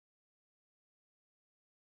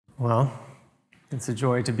Well, it's a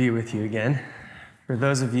joy to be with you again. For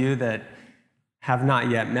those of you that have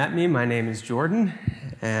not yet met me, my name is Jordan,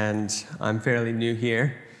 and I'm fairly new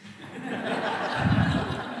here.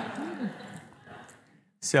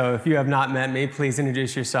 So if you have not met me, please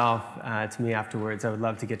introduce yourself to me afterwards. I would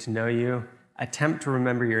love to get to know you. Attempt to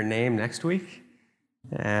remember your name next week,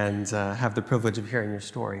 and have the privilege of hearing your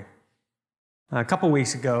story. A couple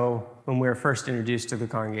weeks ago, when we were first introduced to the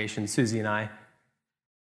congregation, Susie and I,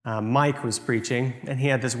 Mike was preaching, and he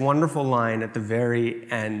had this wonderful line at the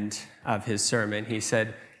very end of his sermon. He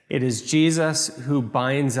said, "It is Jesus who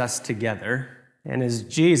binds us together, and it is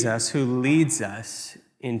Jesus who leads us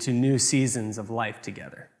into new seasons of life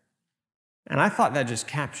together." And I thought that just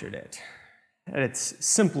captured it at its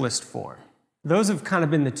simplest form. Those have kind of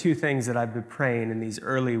been the two things that I've been praying in these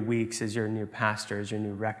early weeks as your new pastor, as your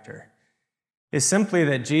new rector, is simply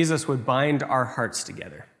that Jesus would bind our hearts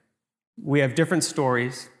together. We have different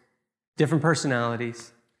stories, different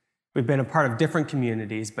personalities. We've been a part of different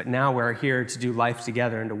communities, but now we're here to do life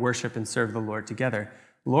together and to worship and serve the Lord together.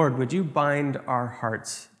 Lord, would you bind our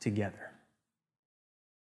hearts together?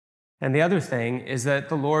 And the other thing is that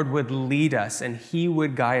the Lord would lead us and he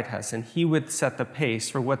would guide us and he would set the pace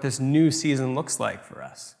for what this new season looks like for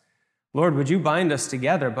us. Lord, would you bind us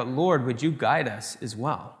together, but Lord, would you guide us as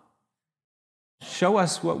well? Show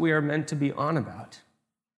us what we are meant to be on about.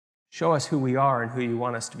 Show us who we are and who you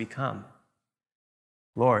want us to become.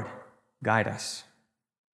 Lord, guide us.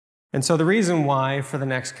 And so the reason why for the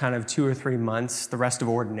next kind of 2 or 3 months, the rest of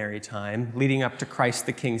ordinary time, leading up to Christ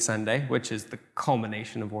the King Sunday, which is the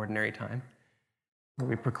culmination of ordinary time, where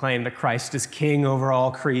we proclaim that Christ is King over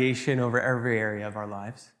all creation, over every area of our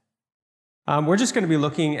lives. We're just going to be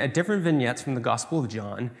looking at different vignettes from the Gospel of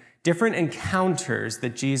John, different encounters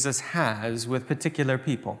that Jesus has with particular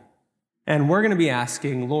people. And we're going to be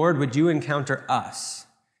asking, Lord, would you encounter us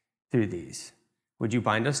through these? Would you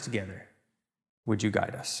bind us together? Would you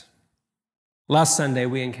guide us? Last Sunday,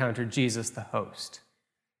 we encountered Jesus, the host.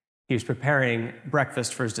 He was preparing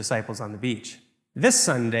breakfast for his disciples on the beach. This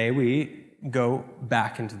Sunday, we go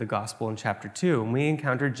back into the gospel in chapter 2, and we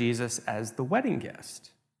encounter Jesus as the wedding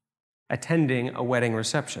guest, attending a wedding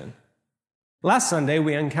reception. Last Sunday,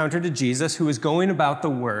 we encountered a Jesus who was going about the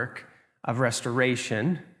work of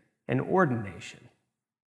restoration and ordination.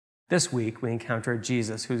 This week, we encounter a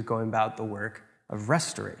Jesus who's going about the work of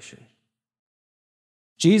restoration.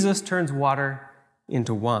 Jesus turns water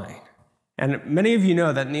into wine. And many of you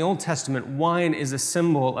know that in the Old Testament, wine is a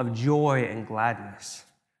symbol of joy and gladness,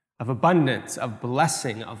 of abundance, of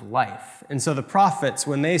blessing, of life. And so the prophets,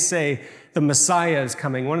 when they say the Messiah is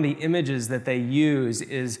coming, one of the images that they use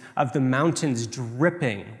is of the mountains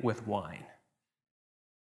dripping with wine.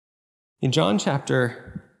 In John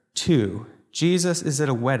chapter 2, Jesus is at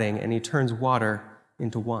a wedding and he turns water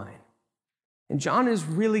into wine. And John is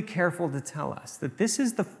really careful to tell us that this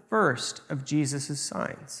is the first of Jesus'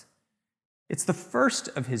 signs. It's the first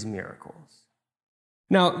of his miracles.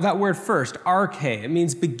 Now, that word first, arche, it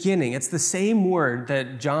means beginning. It's the same word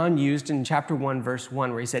that John used in chapter 1, verse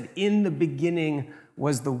 1, where he said, "In the beginning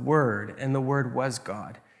was the Word, and the Word was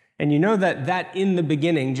God." And you know that in the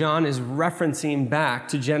beginning, John is referencing back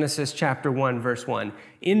to Genesis chapter 1, verse 1.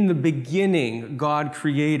 In the beginning, God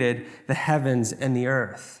created the heavens and the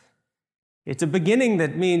earth. It's a beginning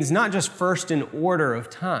that means not just first in order of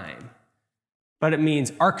time, but it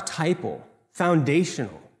means archetypal,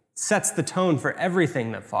 foundational, sets the tone for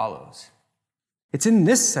everything that follows. It's in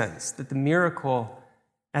this sense that the miracle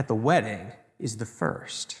at the wedding is the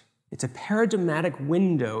first. It's a paradigmatic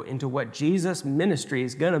window into what Jesus' ministry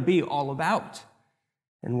is going to be all about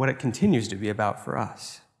and what it continues to be about for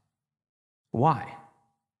us. Why?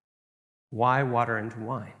 Why water into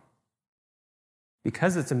wine?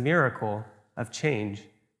 Because it's a miracle of change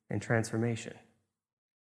and transformation.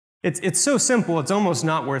 It's so simple, it's almost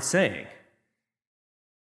not worth saying.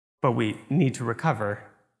 But we need to recover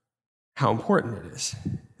how important it is.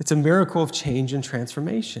 It's a miracle of change and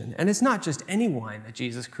transformation. And it's not just any wine that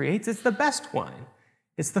Jesus creates, it's the best wine.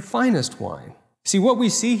 It's the finest wine. See, what we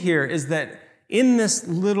see here is that in this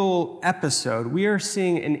little episode, we are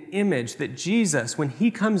seeing an image that Jesus, when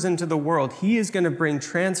he comes into the world, he is going to bring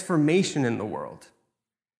transformation in the world.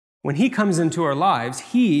 When he comes into our lives,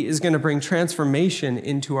 he is going to bring transformation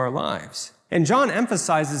into our lives. And John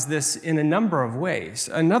emphasizes this in a number of ways.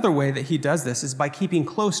 Another way that he does this is by keeping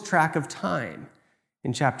close track of time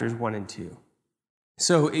in chapters 1 and 2.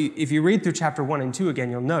 So if you read through chapter 1 and 2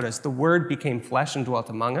 again, you'll notice the Word became flesh and dwelt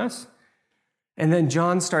among us. And then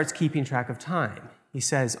John starts keeping track of time. He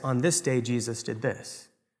says, on this day, Jesus did this.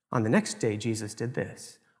 On the next day, Jesus did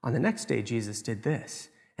this. On the next day, Jesus did this.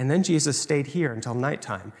 And then Jesus stayed here until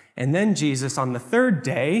nighttime. And then Jesus, on the third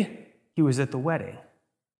day, he was at the wedding.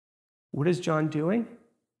 What is John doing?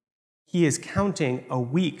 He is counting a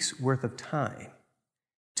week's worth of time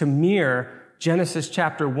to mirror Genesis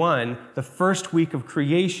chapter 1, the first week of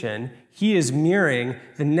creation. He is mirroring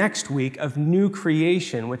the next week of new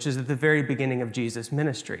creation, which is at the very beginning of Jesus'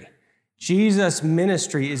 ministry. Jesus'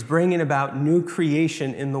 ministry is bringing about new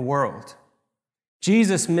creation in the world.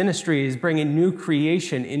 Jesus' ministry is bringing new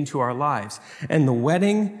creation into our lives. And the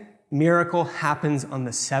wedding miracle happens on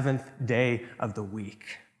the seventh day of the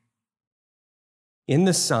week. In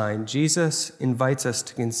this sign, Jesus invites us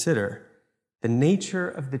to consider the nature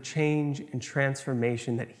of the change and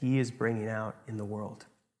transformation that he is bringing out in the world.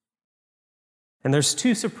 And there's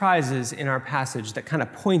two surprises in our passage that kind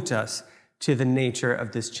of point us to the nature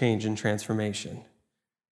of this change and transformation.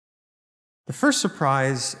 The first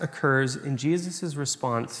surprise occurs in Jesus'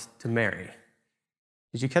 response to Mary.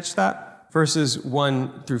 Did you catch that? Verses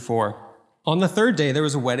 1 through 4. On the third day, there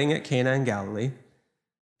was a wedding at Cana in Galilee.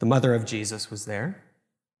 The mother of Jesus was there.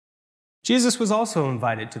 Jesus was also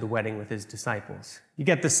invited to the wedding with his disciples. You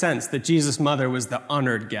get the sense that Jesus' mother was the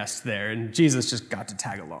honored guest there, and Jesus just got to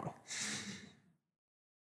tag along.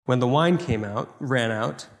 When the wine ran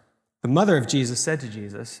out, the mother of Jesus said to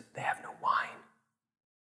Jesus, "They have no wine,"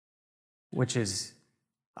 which is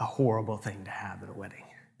a horrible thing to have at a wedding.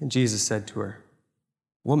 And Jesus said to her,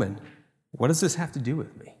 "Woman, what does this have to do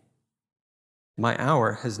with me? My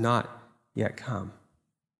hour has not yet come."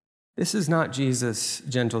 This is not Jesus,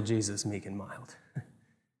 gentle Jesus, meek and mild.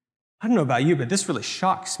 I don't know about you, but this really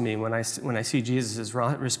shocks me when I see Jesus'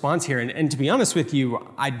 response here. And to be honest with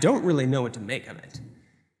you, I don't really know what to make of it.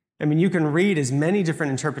 I mean, you can read as many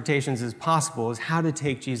different interpretations as possible as how to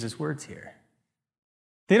take Jesus' words here.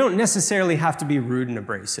 They don't necessarily have to be rude and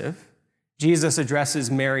abrasive. Jesus addresses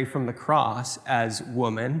Mary from the cross as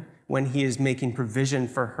woman when he is making provision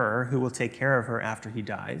for her who will take care of her after he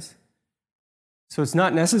dies. So it's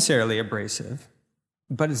not necessarily abrasive,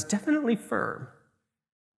 but it's definitely firm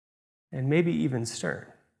and maybe even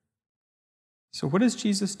stern. So what is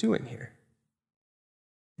Jesus doing here?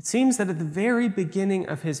 It seems that at the very beginning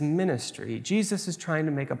of his ministry, Jesus is trying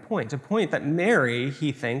to make a point that Mary,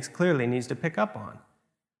 he thinks, clearly needs to pick up on.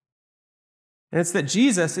 And it's that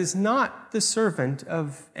Jesus is not the servant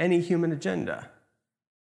of any human agenda.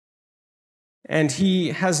 And he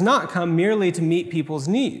has not come merely to meet people's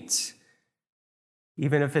needs,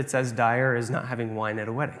 even if it's as dire as not having wine at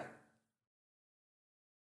a wedding.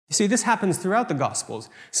 You see, this happens throughout the Gospels.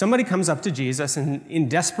 Somebody comes up to Jesus in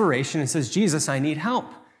desperation and says, "Jesus, I need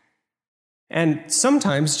help." And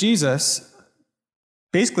sometimes Jesus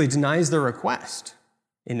basically denies their request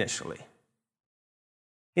initially.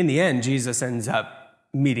 In the end, Jesus ends up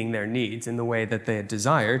meeting their needs in the way that they had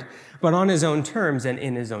desired, but on his own terms and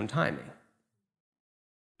in his own timing.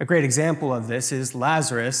 A great example of this is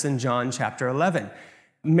Lazarus in John chapter 11.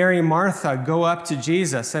 Mary and Martha go up to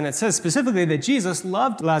Jesus, and it says specifically that Jesus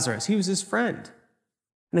loved Lazarus. He was his friend.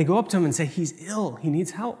 And they go up to him and say, "He's ill. He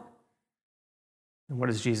needs help." And what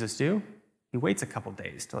does Jesus do? He waits a couple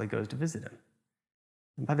days till he goes to visit him.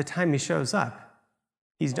 And by the time he shows up,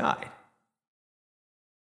 he's died.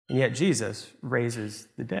 And yet Jesus raises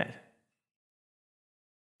the dead.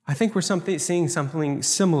 I think we're seeing something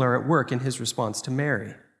similar at work in his response to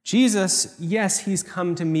Mary. Jesus, yes, he's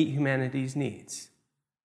come to meet humanity's needs.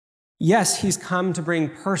 Yes, he's come to bring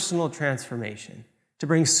personal transformation, to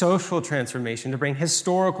bring social transformation, to bring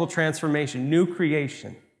historical transformation, new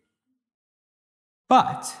creation.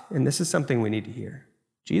 But, and this is something we need to hear,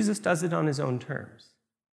 Jesus does it on his own terms.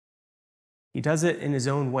 He does it in his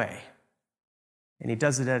own way, and he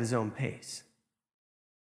does it at his own pace.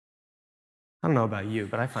 I don't know about you,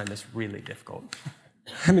 but I find this really difficult.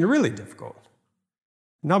 Really difficult.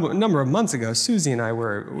 A number of months ago, Susie and I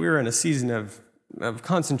were in a season of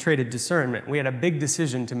concentrated discernment. We had a big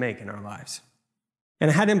decision to make in our lives. And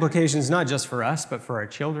it had implications not just for us, but for our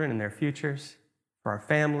children and their futures, for our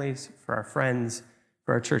families, for our friends,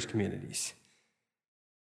 for our church communities.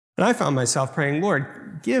 And I found myself praying,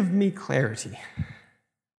 "Lord, give me clarity.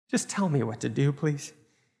 Just tell me what to do, please.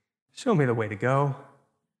 Show me the way to go."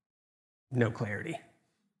 No clarity.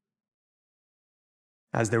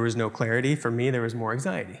 As there was no clarity, for me, there was more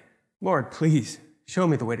anxiety. "Lord, please, show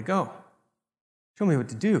me the way to go. Show me what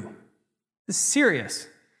to do. This is serious."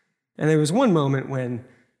 And there was one moment when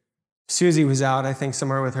Susie was out, I think,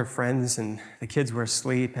 somewhere with her friends, and the kids were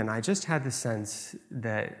asleep, and I just had the sense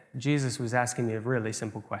that Jesus was asking me a really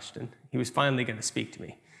simple question. He was finally going to speak to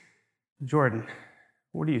me. "Jordan,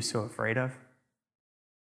 what are you so afraid of?"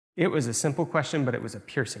 It was a simple question, but it was a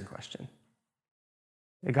piercing question.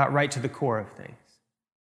 It got right to the core of things.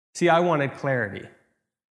 See, I wanted clarity.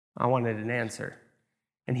 I wanted an answer.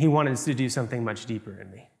 And he wanted to do something much deeper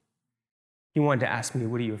in me. He wanted to ask me,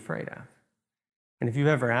 what are you afraid of? And if you've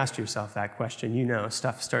ever asked yourself that question, you know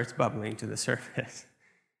stuff starts bubbling to the surface.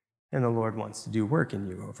 And the Lord wants to do work in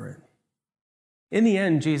you over it. In the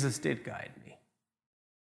end, Jesus did guide me.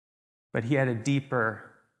 But he had a deeper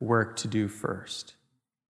work to do first.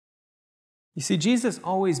 You see, Jesus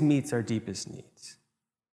always meets our deepest needs.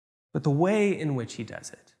 But the way in which he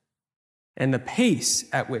does it, and the pace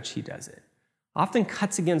at which he does it, often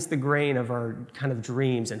cuts against the grain of our kind of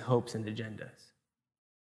dreams and hopes and agendas.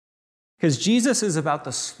 Because Jesus is about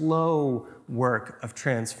the slow work of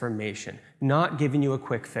transformation, not giving you a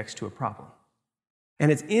quick fix to a problem.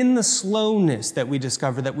 And it's in the slowness that we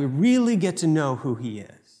discover that we really get to know who he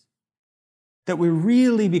is, that we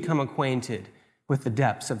really become acquainted with the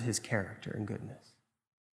depths of his character and goodness.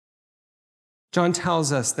 John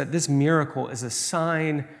tells us that this miracle is a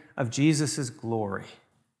sign of Jesus' glory,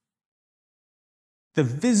 the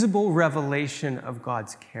visible revelation of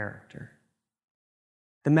God's character,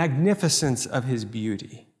 the magnificence of his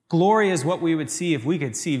beauty. Glory is what we would see if we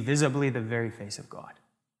could see visibly the very face of God.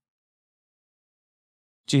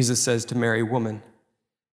 Jesus says to Mary, "Woman,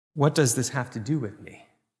 what does this have to do with me?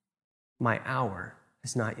 My hour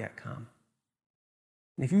has not yet come."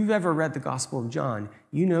 And if you've ever read the Gospel of John,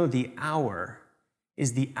 you know the hour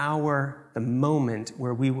is the hour, the moment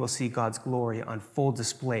where we will see God's glory on full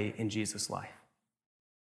display in Jesus' life.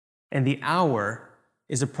 And the hour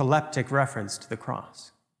is a proleptic reference to the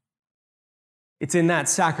cross. It's in that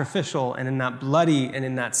sacrificial and in that bloody and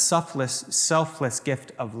in that selfless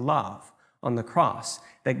gift of love on the cross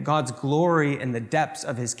that God's glory and the depths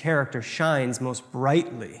of his character shines most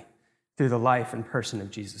brightly through the life and person of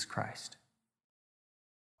Jesus Christ.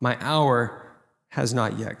 My hour has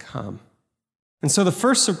not yet come. And so the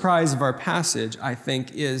first surprise of our passage, I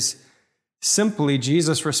think, is simply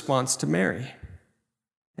Jesus' response to Mary.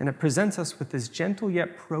 And it presents us with this gentle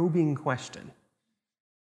yet probing question.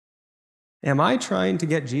 Am I trying to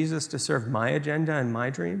get Jesus to serve my agenda and my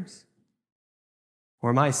dreams? Or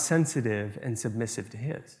am I sensitive and submissive to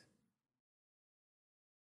his?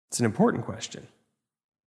 It's an important question.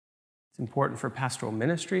 It's important for pastoral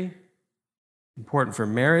ministry, important for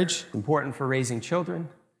marriage, important for raising children,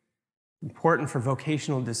 important for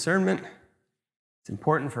vocational discernment, it's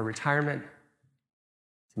important for retirement,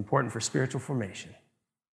 it's important for spiritual formation.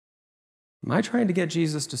 Am I trying to get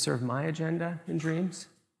Jesus to serve my agenda and dreams,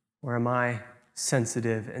 or am I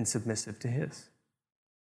sensitive and submissive to his?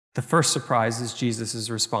 The first surprise is Jesus'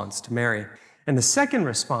 response to Mary. And the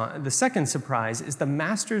second surprise is the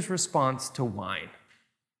master's response to wine.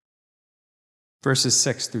 Verses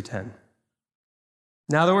 6 through 10.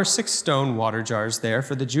 Now there were 6 stone water jars there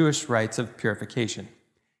for the Jewish rites of purification,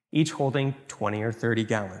 each holding 20 or 30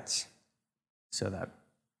 gallons. So that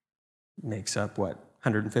makes up,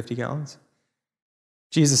 150 gallons?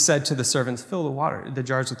 Jesus said to the servants, "Fill the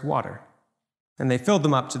jars with water." And they filled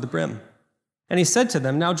them up to the brim. And he said to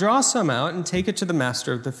them, "Now draw some out and take it to the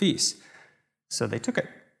master of the feast." So they took it.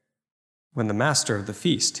 When the master of the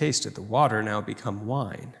feast tasted the water now become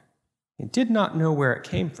wine, he did not know where it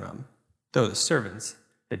came from, though the servants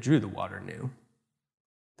that drew the water knew.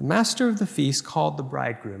 The master of the feast called the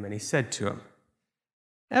bridegroom, and he said to him,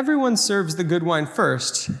 "Everyone serves the good wine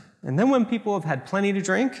first, and then when people have had plenty to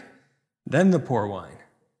drink, then the poor wine.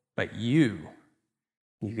 But you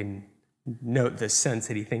can note the sense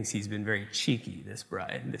that he thinks he's been very cheeky, this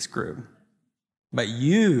groom. But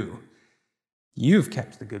you've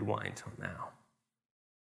kept the good wine till now."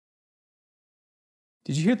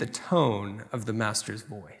 Did you hear the tone of the master's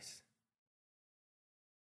voice?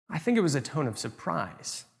 I think it was a tone of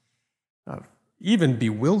surprise, of even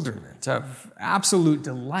bewilderment, of absolute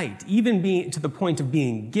delight, even being to the point of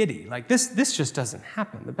being giddy. Like, this just doesn't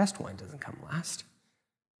happen. The best wine doesn't come last.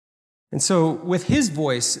 And so with his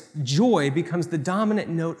voice, joy becomes the dominant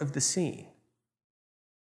note of the scene.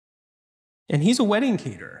 And he's a wedding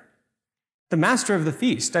caterer, the master of the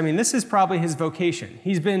feast. I mean, this is probably his vocation.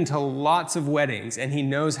 He's been to lots of weddings, and he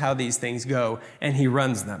knows how these things go, and he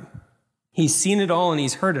runs them. He's seen it all, and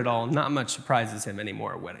he's heard it all. Not much surprises him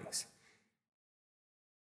anymore at weddings.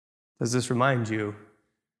 Does this remind you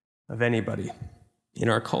of anybody in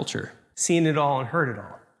our culture? Seen it all and heard it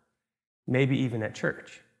all, maybe even at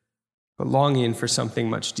church, but longing for something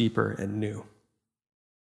much deeper and new.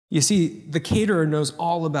 You see, the caterer knows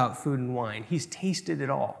all about food and wine. He's tasted it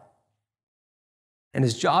all. And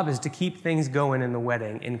his job is to keep things going in the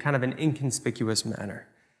wedding in kind of an inconspicuous manner.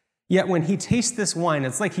 Yet when he tastes this wine,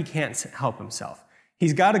 it's like he can't help himself.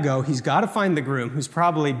 He's got to go. He's got to find the groom, who's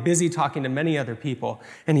probably busy talking to many other people.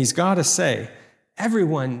 And he's got to say,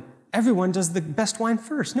 everyone does the best wine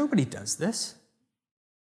first. Nobody does this.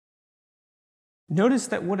 Notice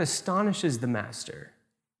that what astonishes the master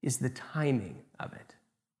is the timing of it.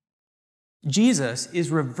 Jesus is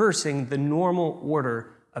reversing the normal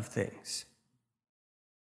order of things.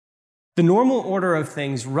 The normal order of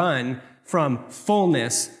things run from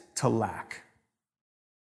fullness to lack.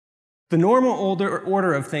 The normal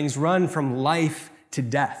order of things run from life to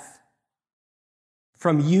death,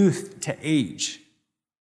 from youth to age,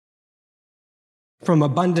 from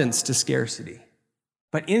abundance to scarcity.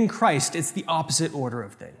 But in Christ, it's the opposite order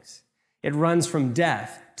of things. It runs from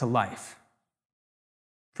death to life,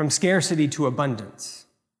 from scarcity to abundance.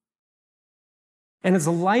 And it's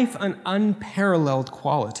a life an unparalleled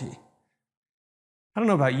quality. I don't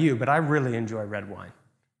know about you, but I really enjoy red wine.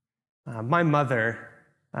 My mother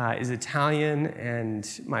is Italian, and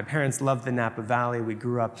my parents loved the Napa Valley. We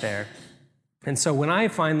grew up there. And so when I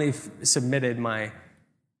finally submitted my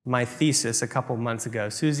thesis a couple months ago,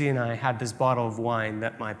 Susie and I had this bottle of wine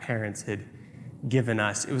that my parents had given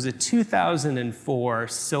us. It was a 2004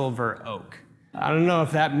 silver oak. I don't know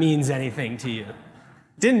if that means anything to you.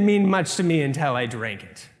 Didn't mean much to me until I drank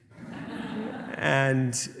it.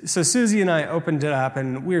 And so Susie and I opened it up,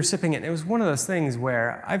 and we were sipping it, and it was one of those things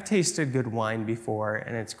where I've tasted good wine before,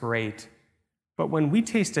 and it's great. But when we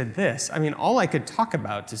tasted this, I mean, all I could talk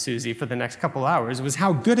about to Susie for the next couple hours was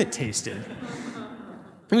how good it tasted.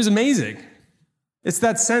 It was amazing. It's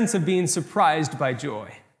that sense of being surprised by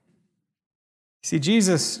joy. See,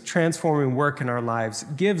 Jesus' transforming work in our lives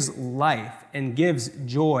gives life and gives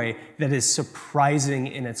joy that is surprising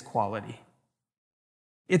in its quality.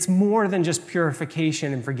 It's more than just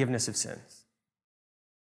purification and forgiveness of sins.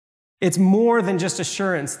 It's more than just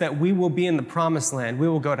assurance that we will be in the promised land, we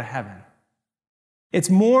will go to heaven. It's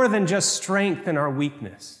more than just strength in our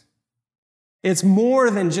weakness. It's more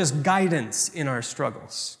than just guidance in our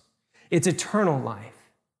struggles. It's eternal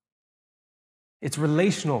life. It's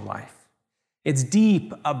relational life. It's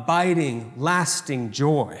deep, abiding, lasting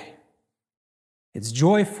joy. It's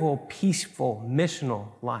joyful, peaceful,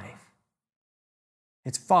 missional life.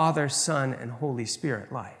 It's Father, Son, and Holy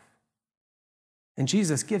Spirit life. And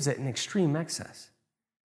Jesus gives it in extreme excess.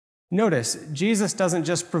 Notice, Jesus doesn't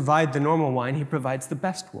just provide the normal wine, he provides the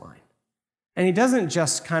best wine. And he doesn't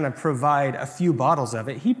just kind of provide a few bottles of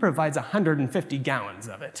it, he provides 150 gallons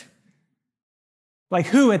of it. Like,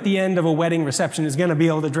 who at the end of a wedding reception is going to be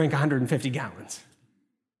able to drink 150 gallons?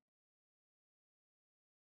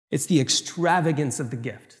 It's the extravagance of the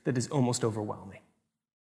gift that is almost overwhelming.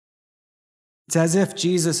 It's as if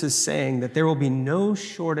Jesus is saying that there will be no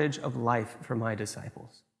shortage of life for my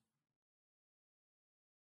disciples.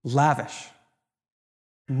 Lavish,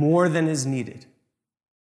 more than is needed,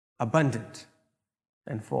 abundant,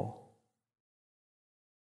 and full.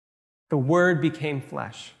 The Word became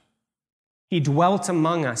flesh. He dwelt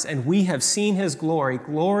among us, and we have seen his glory,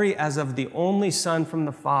 glory as of the only Son from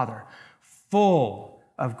the Father, full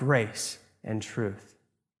of grace and truth.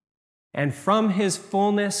 And from his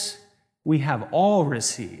fullness, we have all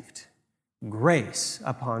received grace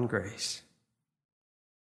upon grace.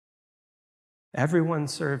 Everyone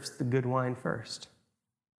serves the good wine first.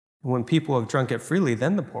 When people have drunk it freely,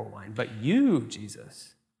 then the poor wine. But you,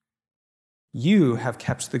 Jesus, you have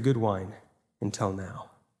kept the good wine until now.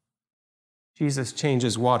 Jesus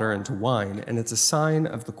changes water into wine, and it's a sign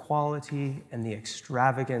of the quality and the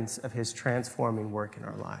extravagance of his transforming work in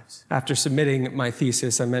our lives. After submitting my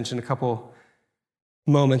thesis, I mentioned a couple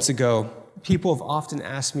moments ago, people have often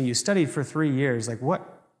asked me, you studied for 3 years, like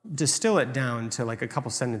what, distill it down to like a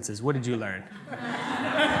couple sentences. What did you learn?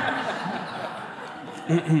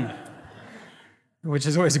 Which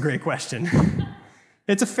is always a great question.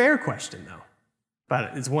 It's a fair question, though,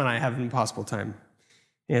 but it's one I have an impossible time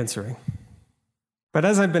answering. But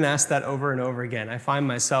as I've been asked that over and over again, I find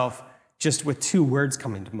myself just with 2 words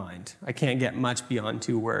coming to mind. I can't get much beyond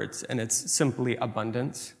 2 words, and it's simply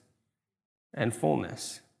abundance and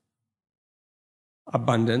fullness.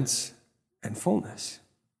 Abundance and fullness.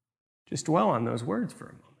 Just dwell on those words for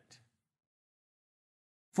a moment.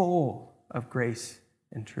 Full of grace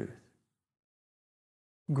and truth.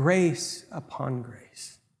 Grace upon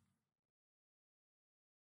grace.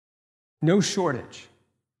 No shortage,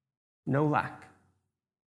 no lack.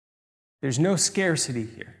 There's no scarcity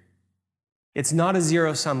here. It's not a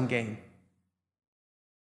zero-sum game.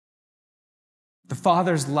 The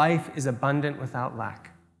Father's life is abundant without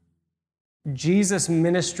lack. Jesus'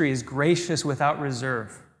 ministry is gracious without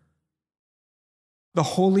reserve. The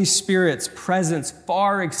Holy Spirit's presence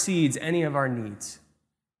far exceeds any of our needs.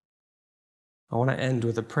 I want to end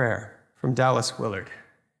with a prayer from Dallas Willard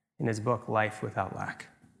in his book, Life Without Lack.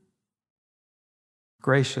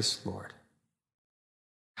 Gracious Lord,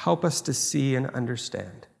 help us to see and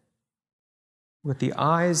understand with the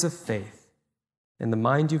eyes of faith and the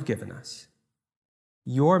mind you've given us,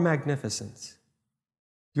 your magnificence,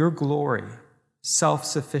 your glory,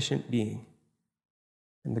 self-sufficient being,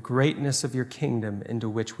 and the greatness of your kingdom into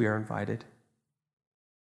which we are invited.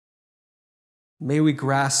 May we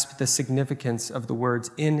grasp the significance of the words,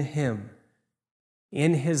 in him,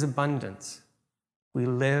 in his abundance, we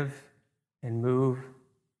live and move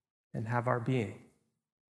and have our being.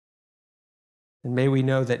 And may we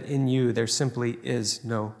know that in you there simply is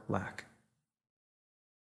no lack.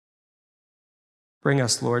 Bring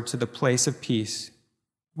us, Lord, to the place of peace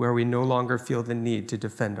where we no longer feel the need to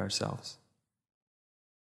defend ourselves,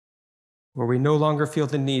 where we no longer feel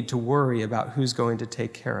the need to worry about who's going to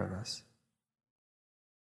take care of us,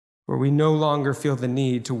 where we no longer feel the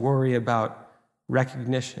need to worry about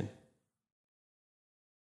recognition,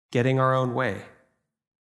 getting our own way,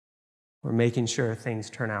 or making sure things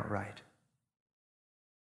turn out right.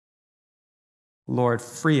 Lord,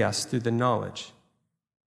 free us through the knowledge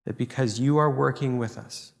that because you are working with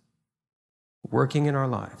us, working in our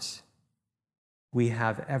lives, we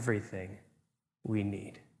have everything we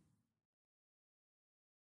need.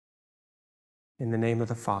 In the name of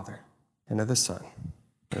the Father, and of the Son,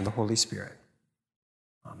 and of the Holy Spirit.